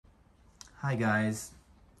Hi guys,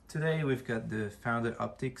 today we've got the Founder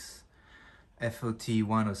Optics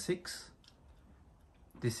FOT106.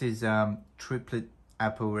 This is Triplet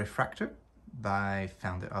APO Refractor by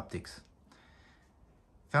Founder Optics.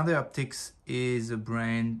 Founder Optics is a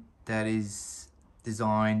brand that is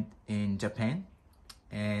designed in Japan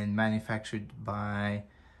and manufactured by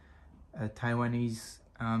a Taiwanese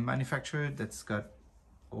manufacturer that's got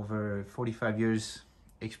over 45 years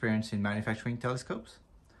experience in manufacturing telescopes.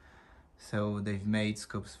 So they've made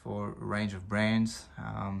scopes for a range of brands,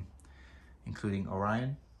 including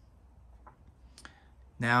Orion.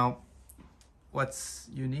 Now, what's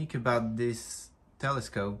unique about this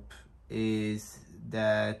telescope is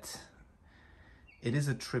that it is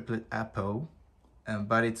a triplet APO,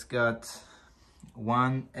 but it's got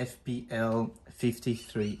one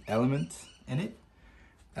FPL-53 element in it,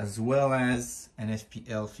 as well as an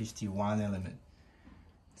FPL-51 element.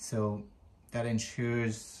 So that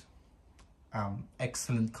ensures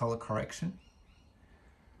excellent color correction,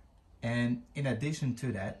 and in addition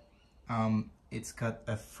to that, it's got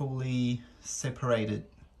a fully separated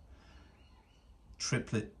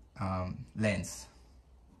triplet lens,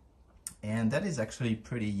 and that is actually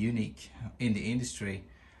pretty unique in the industry.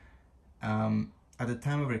 At the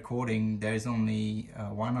time of recording, there is only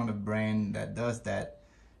one other brand that does that,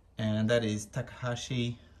 and that is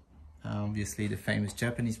Takahashi, obviously the famous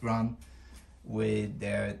Japanese brand, with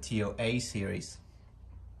their TOA series.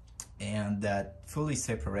 And that fully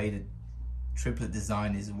separated triplet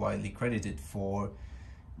design is widely credited for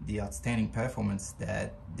the outstanding performance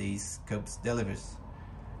that these scopes delivers.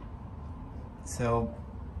 So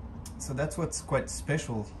that's what's quite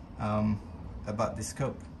special about this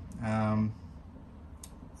scope.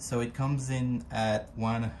 So it comes in at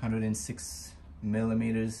 106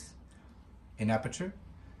 millimeters in aperture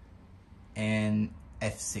and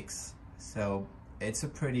f6. So it's a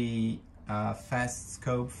pretty fast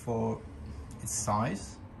scope for its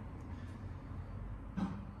size.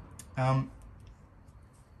 One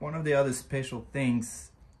of the other special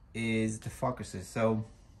things is the focuser. So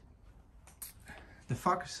the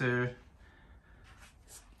focuser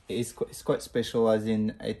is quite special, as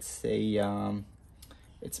in it's a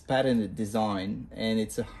patented design, and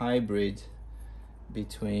it's a hybrid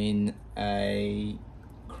between a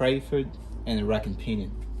Crayford and a rack and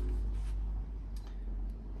pinion.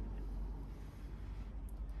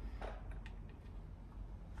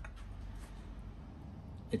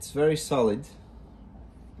 It's very solid.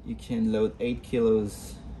 You can load 8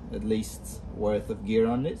 kilos at least worth of gear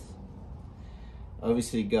on this.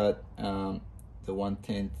 Obviously got the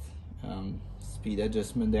 1/10 speed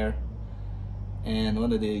adjustment there, and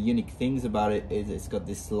one of the unique things about it is it's got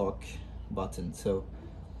this lock button. So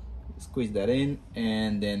squeeze that in,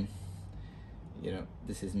 and then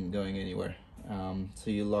this isn't going anywhere. So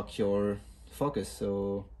you lock your focus,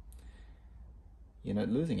 so you're not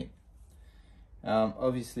losing it.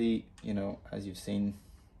 Obviously, as you've seen,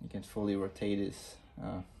 you can fully rotate this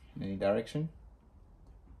in any direction.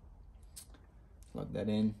 Lock that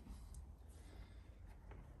in.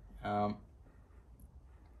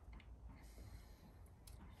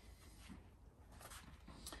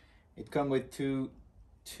 It comes with two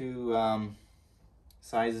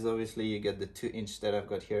sizes. Obviously, you get the 2-inch that I've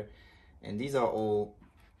got here, and these are all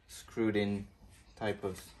screwed in type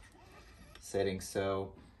of settings,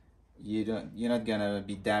 so you're not gonna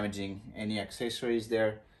be damaging any accessories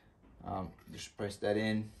there. Just press that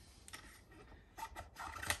in,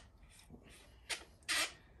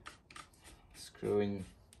 screw in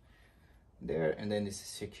there, and then this is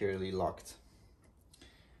securely locked.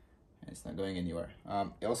 It's not going anywhere.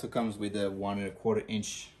 It also comes with a 1¼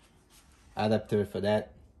 inch adapter for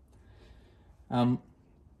that.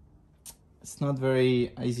 It's not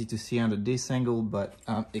very easy to see under this angle, but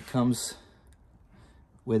it comes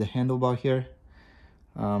with a handlebar here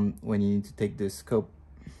when you need to take the scope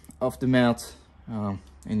off the mount, and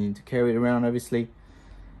you need to carry it around, obviously.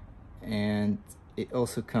 And it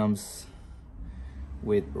also comes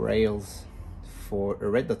with rails for a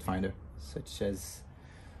red dot finder, such as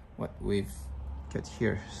what we've got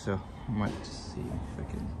here. So I might just see if I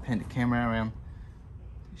can pan the camera around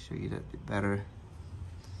to show you that a bit better.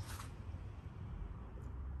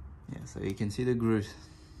 Yeah, so you can see the grooves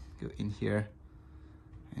go in here,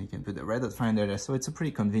 and you can put the red dot finder there. So it's a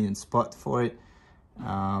pretty convenient spot for it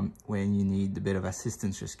when you need a bit of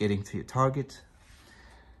assistance just getting to your target.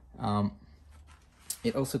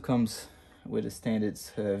 It also comes with a standard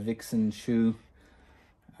Vixen shoe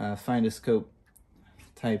finder scope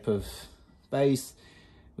type of base,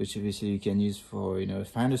 which obviously you can use for a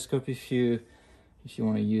finder scope if you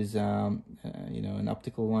want to use an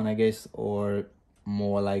optical one, I guess, or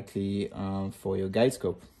more likely for your guide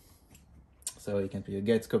scope. So you can put your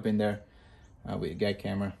guide scope in there with your guide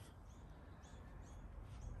camera.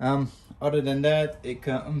 Other than that, it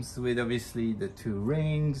comes with obviously the 2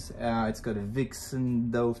 rings. It's got a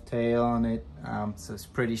Vixen dovetail on it, so it's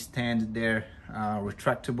pretty standard there.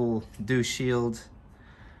 Retractable dew shield.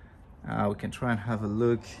 We can try and have a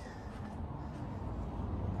look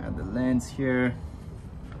at the lens here.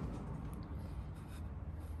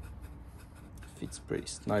 Fits pretty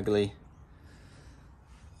snugly.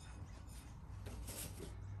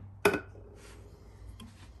 I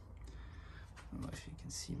don't know if you can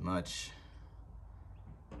see much.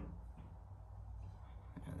 Yeah,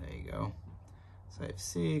 there you go. So I have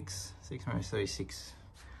 636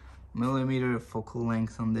 millimeter focal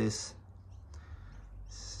length on this.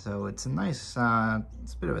 So it's a nice,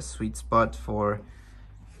 it's a bit of a sweet spot for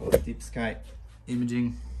deep sky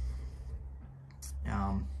imaging.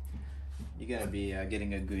 You're gonna be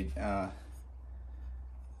getting a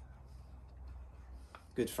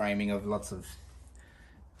good framing of lots of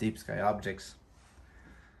deep sky objects.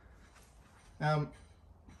 It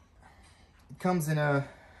comes in a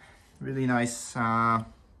really nice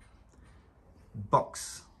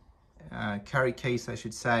box, carry case, I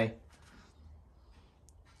should say.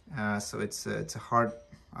 So it's a hard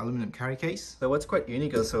aluminum carry case. So what's quite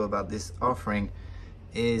unique also about this offering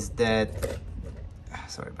is that,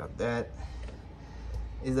 sorry about that,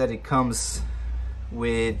 is that it comes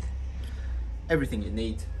with everything you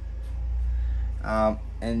need,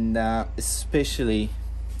 and especially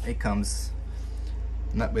it comes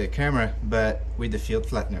not with a camera but with the field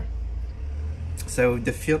flattener. So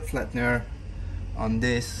the field flattener on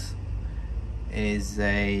this is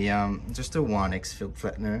a just a 1x field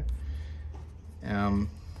flattener,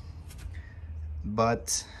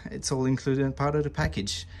 but it's all included in part of the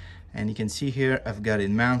package. And you can see here I've got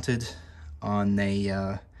it mounted on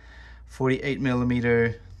a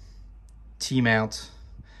 48mm T-mount.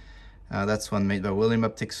 That's one made by William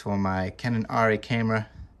Optics for my Canon RA camera.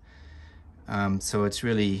 So it's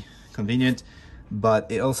really convenient,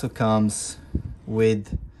 but it also comes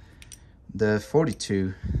with the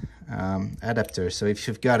 42 adapter. So if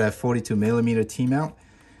you've got a 42mm T-mount,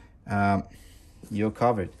 you're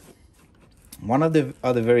covered. One of the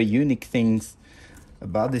other very unique things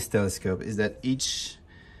about this telescope is that each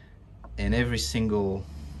and every single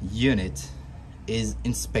unit is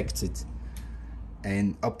inspected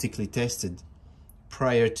and optically tested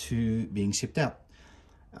prior to being shipped out.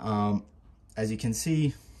 As you can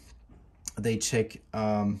see, they check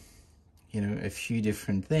you know, a few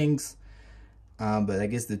different things, but I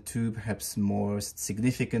guess the 2 perhaps more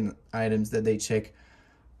significant items that they check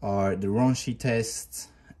are the Ronchi test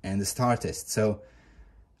and the star test. So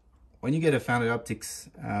when you get a Founder Optics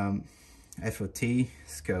FOT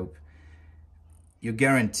scope, you're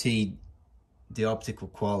guaranteed the optical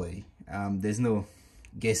quality. There's no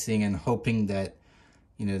guessing and hoping that,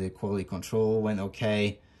 you know, the quality control went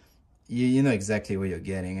okay. You know exactly what you're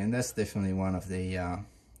getting, and that's definitely one of the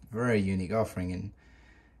very unique offering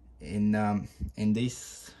in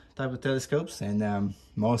these type of telescopes, and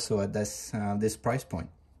more so at this price point.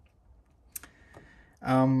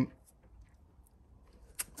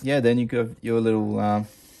 Yeah, then you got your little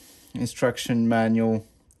instruction manual,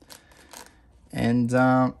 and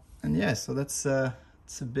yeah, so that's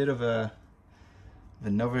it's a bit of an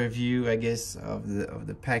overview, I guess, of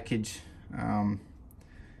the package.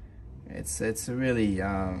 It's a really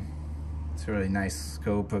nice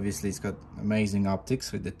scope. Obviously, it's got amazing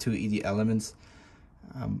optics with the 2 ED elements.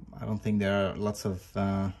 I don't think there are lots of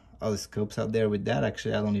other scopes out there with that.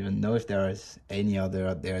 Actually, I don't even know if there is any other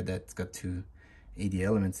out there that's got 2 ED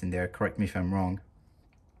elements in there. Correct me if I'm wrong.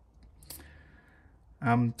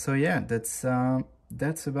 So yeah, that's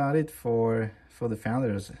about it for the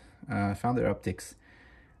Founder Optics.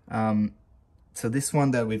 So this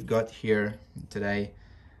one that we've got here today,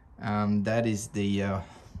 that is the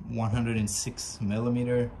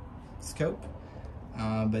 106mm scope,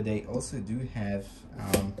 but they also do have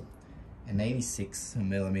an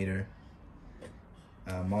 86mm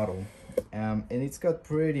model, and it's got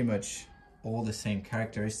pretty much all the same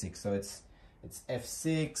characteristics. So it's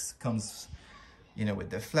f6, comes, you know, with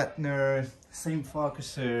the flattener, same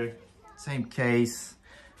focuser, same case.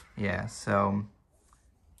 Yeah, so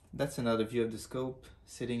that's another view of the scope.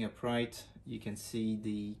 Sitting upright, you can see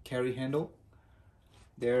the carry handle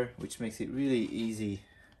there, which makes it really easy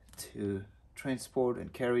to transport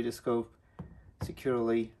and carry the scope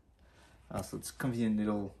securely. So it's a convenient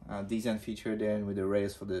little design feature there with the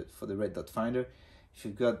rails for the red dot finder. If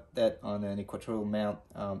you've got that on an equatorial mount,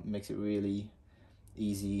 it makes it really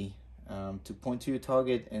easy to point to your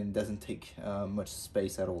target, and doesn't take much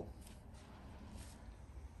space at all.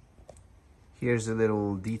 Here's a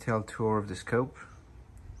little detailed tour of the scope.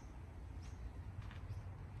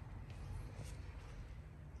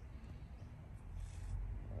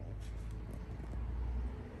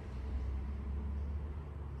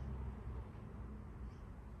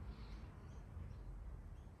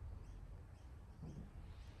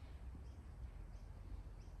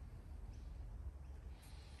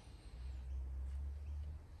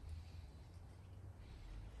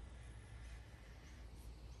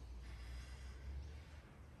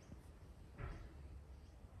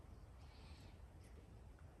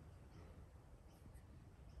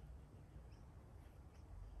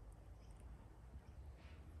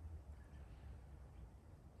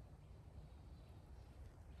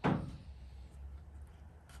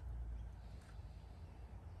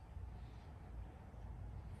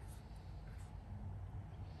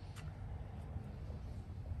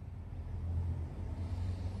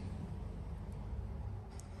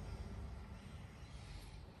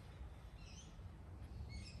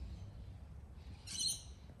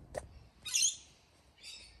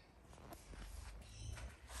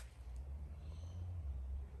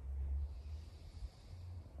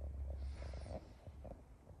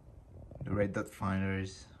 The red dot finder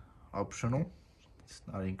is optional, it's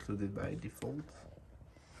not included by default.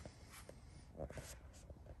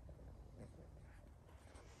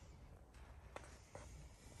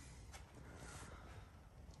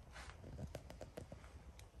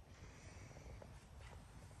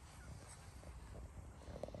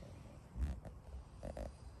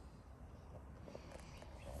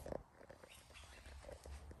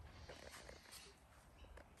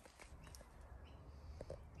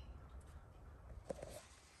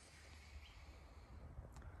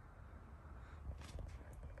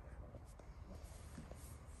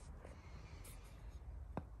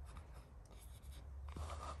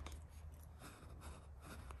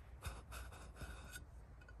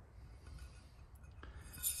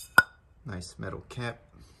 Nice metal cap.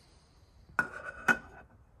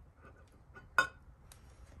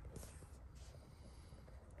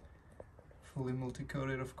 Fully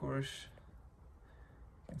multi-coated, of course.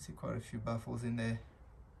 You can see quite a few baffles in there.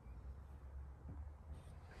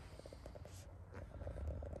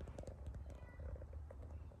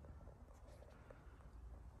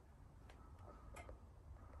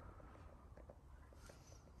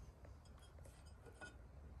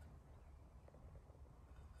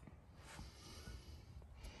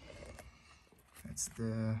 That's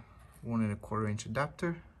the 1 1/4 inch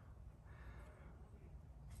adapter.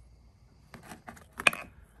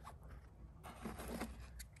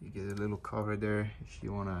 You get a little cover there if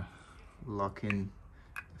you want to lock in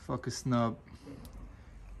the focus knob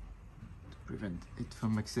to prevent it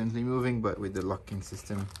from accidentally moving, but with the locking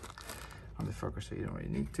system on the focuser you don't really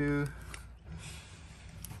need to.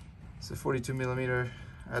 It's a 42mm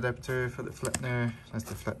adapter for the flattener. That's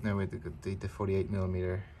the flattener with the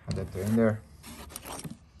 48mm adapter in there.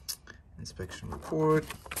 Inspection report,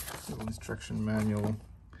 little instruction manual,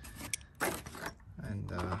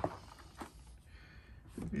 and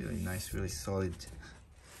really nice, really solid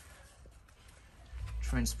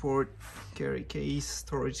transport carry case,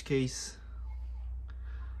 storage case,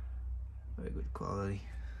 very good quality.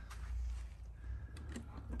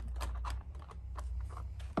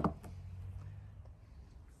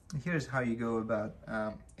 And here's how you go about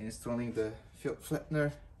installing the field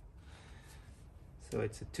flattener. So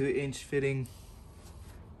it's a 2-inch fitting.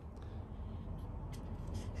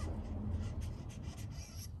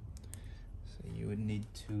 So you would need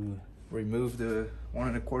to remove the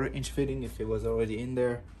 1 1/4 inch fitting if it was already in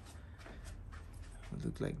there. It would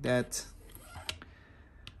look like that.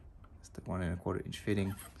 It's the 1 1/4 inch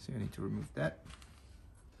fitting, so you need to remove that.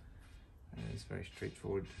 And it's very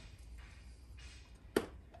straightforward.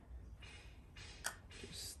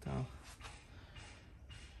 Just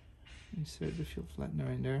insert the field flattener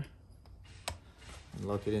in there and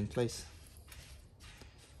lock it in place.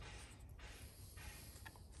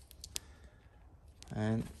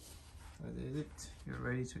 And that is it. You're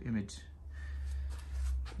ready to image.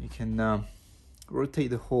 You can rotate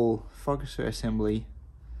the whole focuser assembly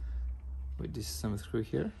with this thumb screw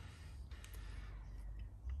here.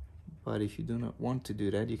 But if you do not want to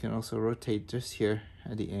do that, you can also rotate just here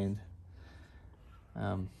at the end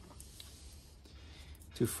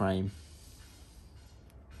to frame.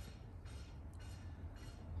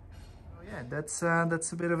 So yeah, that's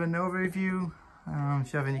a bit of an overview.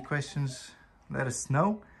 If you have any questions, let us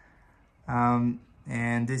know.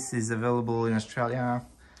 And this is available in Australia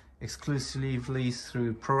exclusively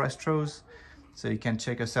through Pro Astros. So you can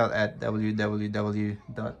check us out at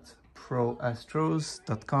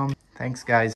www.proastros.com. Thanks guys.